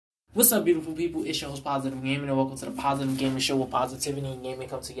What's up, beautiful people? It's your host, Positive Gaming, and welcome to the Positive Gaming Show, where positivity and gaming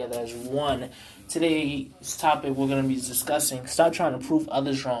come together as one. Today's topic we're going to be discussing, stop trying to prove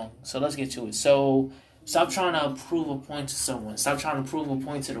others wrong. So let's get to it. So stop trying to prove a point to someone. Stop trying to prove a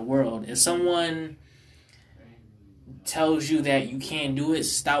point to the world. If someone tells you that you can't do it,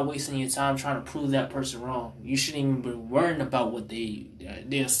 stop wasting your time trying to prove that person wrong. You shouldn't even be worrying about what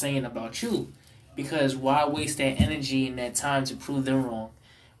they're saying about you, because why waste that energy and that time to prove them wrong?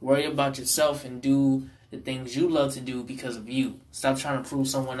 Worry about yourself and do the things you love to do because of you. Stop trying to prove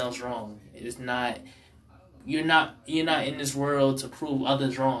someone else wrong. It's not you're not in this world to prove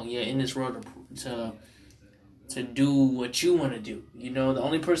others wrong. You're in this world to do what you want to do. You know, the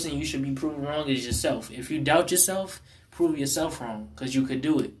only person you should be proving wrong is yourself. If you doubt yourself, prove yourself wrong, because you could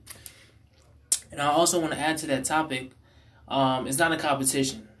do it. And I also want to add to that topic, it's not a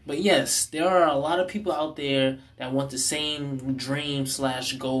competition. But yes, there are a lot of people out there that want the same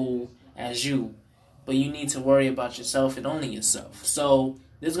dream/goal as you. But you need to worry about yourself and only yourself. So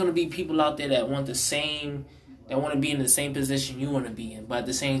there's going to be people out there that want to be in the same position you want to be in. But at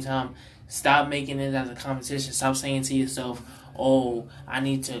the same time, stop making it as a competition. Stop saying to yourself, oh, I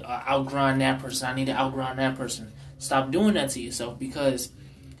need to outgrind that person. I need to outgrind that person. Stop doing that to yourself, because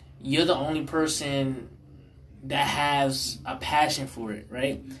you're the only person that has a passion for it,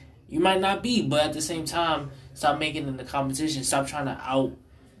 right? You might not be, but at the same time, stop making it a competition. Stop trying to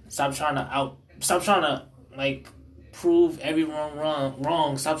prove everyone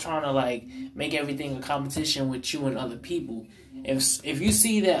wrong. Stop trying to make everything a competition with you and other people. If you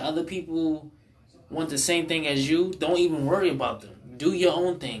see that other people want the same thing as you, don't even worry about them. Do your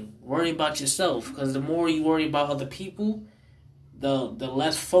own thing. Worry about yourself, because the more you worry about other people, the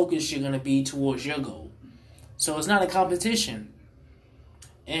less focused you're going to be towards your goal. So it's not a competition.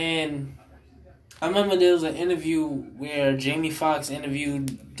 And I remember there was an interview where Jamie Foxx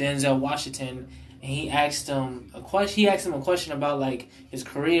interviewed Denzel Washington, and he asked him a question about his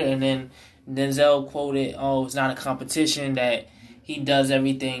career, and then Denzel quoted, "Oh, it's not a competition, that he does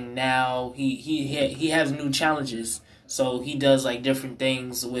everything now. He has new challenges, so he does different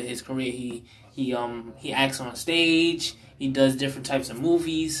things with his career. He acts on stage. He does different types of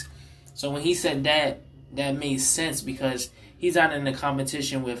movies." So when he said that made sense, because he's not in a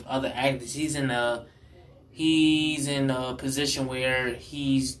competition with other actors. He's in a position where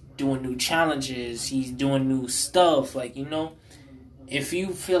he's doing new challenges. He's doing new stuff. If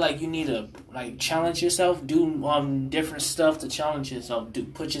you feel like you need to challenge yourself, do different stuff to challenge yourself.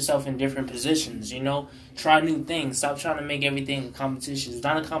 Put yourself in different positions. Try new things. Stop trying to make everything a competition. It's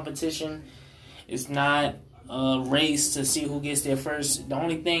not a competition. It's not a race to see who gets there first. The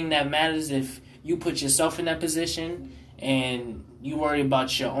only thing that matters if you put yourself in that position and you worry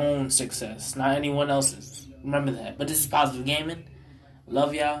about your own success, not anyone else's. Remember that. But this is Positive Gaming.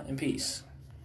 Love y'all and peace.